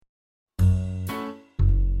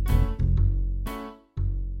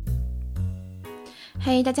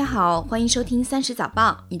嘿，大家好，欢迎收听30早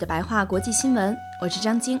报，你的白话国际新闻，我是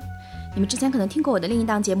张晶。你们之前可能听过我的另一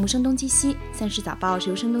档节目《声东击西》，30早报是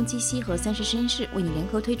由声东击西和30实验室为你联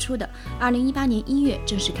合推出的，2018年1月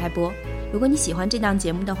正式开播。如果你喜欢这档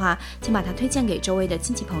节目的话，请把它推荐给周围的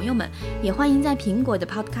亲戚朋友们，也欢迎在苹果的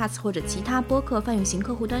Podcast 或者其他播客泛用型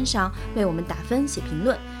客户端上为我们打分写评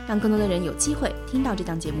论，让更多的人有机会听到这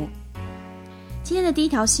档节目。今天的第一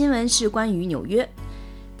条新闻是关于纽约。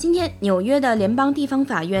今天纽约的联邦地方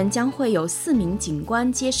法院将会有4名警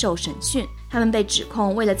官接受审讯，他们被指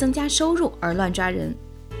控为了增加收入而乱抓人。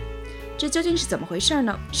这究竟是怎么回事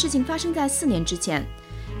呢？事情发生在4年之前。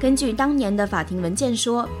根据当年的法庭文件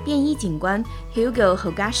说，便衣警官 Hugo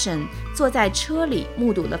Hogashan 坐在车里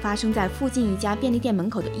目睹了发生在附近一家便利店门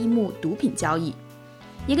口的一幕毒品交易。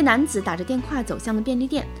一个男子打着电话走向了便利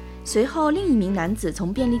店，随后另一名男子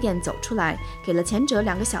从便利店走出来，给了前者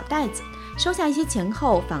2个小袋子，收下一些钱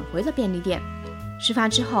后返回了便利店。事发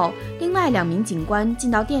之后，另外2名警官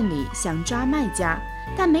进到店里想抓卖家，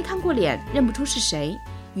但没看过脸，认不出是谁。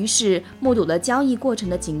于是目睹了交易过程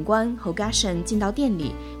的警官 Hogashan 进到店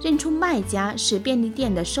里，认出卖家是便利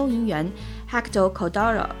店的收银员 Hector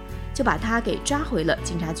Cordero， 就把他给抓回了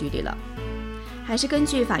警察局里了。还是根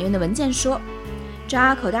据法院的文件说，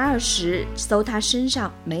抓 Cordero 时搜他身上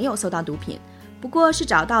没有搜到毒品，不过是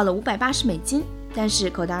找到了$580，但是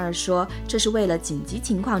Cordero 说这是为了紧急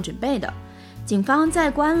情况准备的。警方在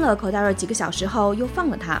关了 Cordero 几个小时后又放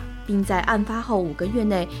了他，并在案发后5个月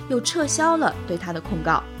内又撤销了对他的控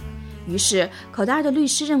告。于是 Cordero 的律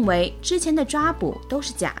师认为之前的抓捕都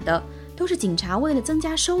是假的，都是警察为了增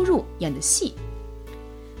加收入演的戏。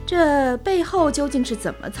这背后究竟是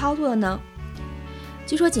怎么操作的呢？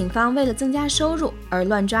据说警方为了增加收入而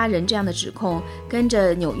乱抓人这样的指控跟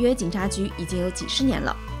着纽约警察局已经有几十年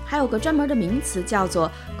了，还有个专门的名词叫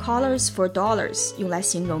做 Callers for Dollars， 用来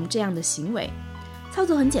形容这样的行为。操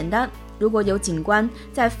作很简单，如果有警官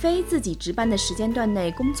在非自己值班的时间段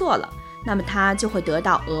内工作了，那么他就会得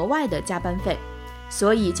到额外的加班费，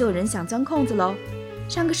所以就有人想钻空子咯。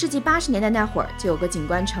上个世纪80年代那会儿，就有个警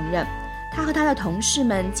官承认，他和他的同事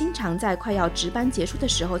们经常在快要值班结束的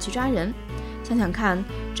时候去抓人。想想看，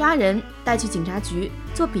抓人、带去警察局、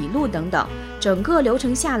做笔录等等，整个流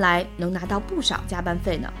程下来能拿到不少加班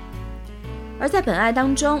费呢。而在本案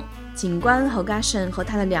当中，警官 Hogashan 和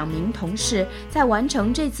他的2名同事在完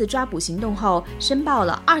成这次抓捕行动后，申报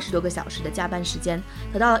了20多个小时的加班时间，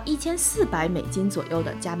得到了$1400左右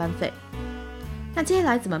的加班费。那接下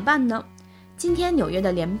来怎么办呢？今天纽约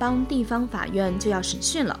的联邦地方法院就要审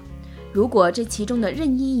讯了。如果这其中的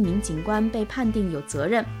任意一名警官被判定有责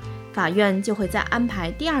任，法院就会再安排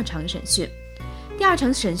第2场审讯。第2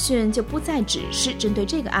场审讯就不再只是针对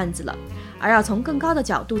这个案子了，而要从更高的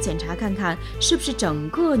角度检查看看，是不是整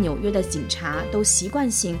个纽约的警察都习惯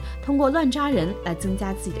性通过乱抓人来增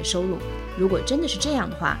加自己的收入。如果真的是这样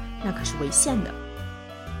的话，那可是违宪的。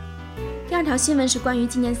第2条新闻是关于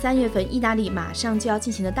今年3月份意大利马上就要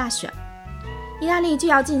进行的大选。意大利就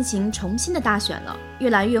要进行重新的大选了，越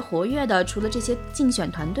来越活跃的除了这些竞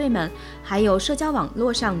选团队们，还有社交网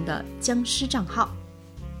络上的僵尸账号。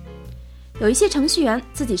有一些程序员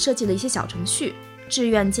自己设计了一些小程序，志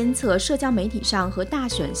愿监测社交媒体上和大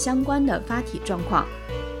选相关的发帖状况。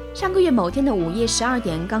上个月某天的午夜12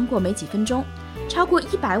点刚过没几分钟，超过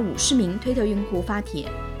150名推特用户发帖，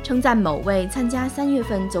称赞某位参加3月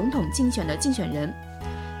份总统竞选的竞选人。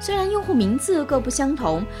虽然用户名字各不相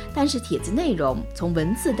同，但是帖子内容从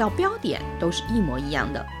文字到标点都是一模一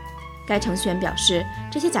样的。该程序员表示，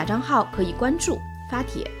这些假账号可以关注、发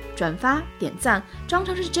帖、转发、点赞，装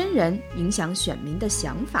成是真人，影响选民的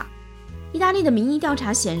想法。意大利的民意调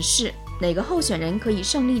查显示，哪个候选人可以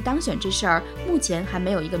胜利当选这事儿，目前还没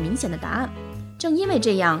有一个明显的答案。正因为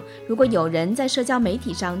这样，如果有人在社交媒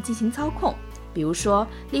体上进行操控，比如说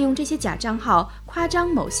利用这些假账号夸张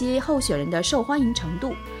某些候选人的受欢迎程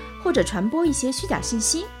度，或者传播一些虚假信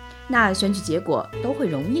息，那选举结果都会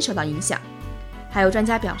容易受到影响。还有专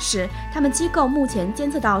家表示，他们机构目前监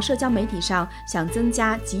测到社交媒体上想增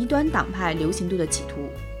加极端党派流行度的企图。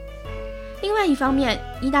另外一方面，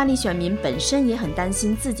意大利选民本身也很担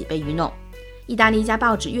心自己被愚弄。意大利一家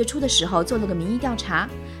报纸月初的时候做了个民意调查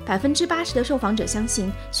，80%的受访者相信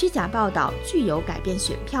虚假报道具有改变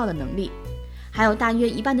选票的能力。还有大约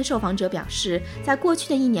1半的受访者表示，在过去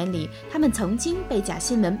的1年里，他们曾经被假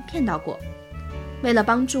新闻骗到过。为了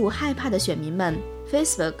帮助害怕的选民们，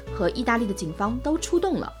 Facebook 和意大利的警方都出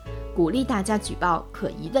动了，鼓励大家举报可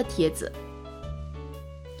疑的帖子。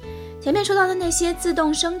前面说到的那些自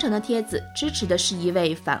动生成的帖子支持的是一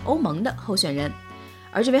位反欧盟的候选人，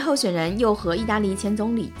而这位候选人又和意大利前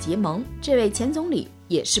总理结盟，这位前总理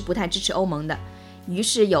也是不太支持欧盟的，于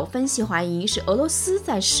是有分析怀疑是俄罗斯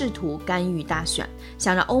在试图干预大选，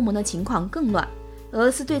想让欧盟的情况更乱。俄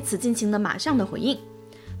罗斯对此进行了马上的回应。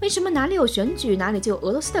为什么哪里有选举，哪里就有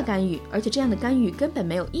俄罗斯的干预？而且这样的干预根本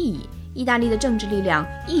没有意义。意大利的政治力量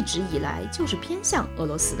一直以来就是偏向俄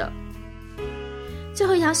罗斯的。最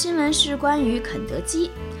后一条新闻是关于肯德基。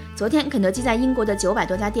昨天肯德基在英国的900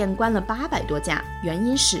多家店关了800多家，原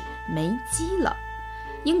因是没鸡了。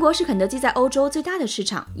英国是肯德基在欧洲最大的市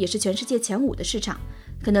场，也是全世界前5的市场。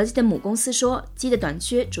肯德基的母公司说，鸡的短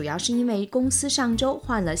缺主要是因为公司上周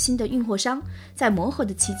换了新的运货商，在磨合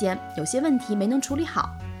的期间有些问题没能处理好。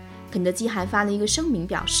肯德基还发了一个声明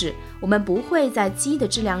表示，我们不会在鸡的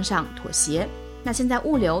质量上妥协。那现在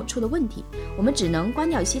物流出了问题，我们只能关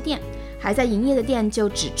掉一些店，还在营业的店就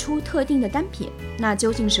只出特定的单品。那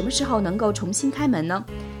究竟什么时候能够重新开门呢？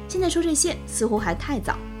现在说这些似乎还太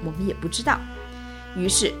早，我们也不知道。于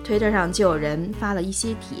是推特上就有人发了一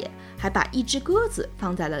些帖，还把一只鸽子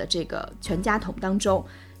放在了这个全家桶当中，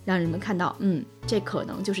让人们看到这可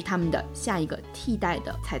能就是他们的下一个替代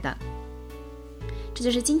的菜单。这就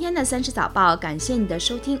是今天的30早报，感谢你的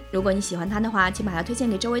收听。如果你喜欢它的话，请把它推荐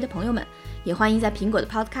给周围的朋友们，也欢迎在苹果的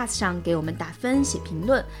Podcast 上给我们打分写评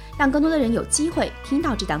论，让更多的人有机会听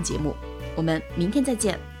到这档节目。我们明天再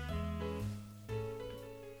见。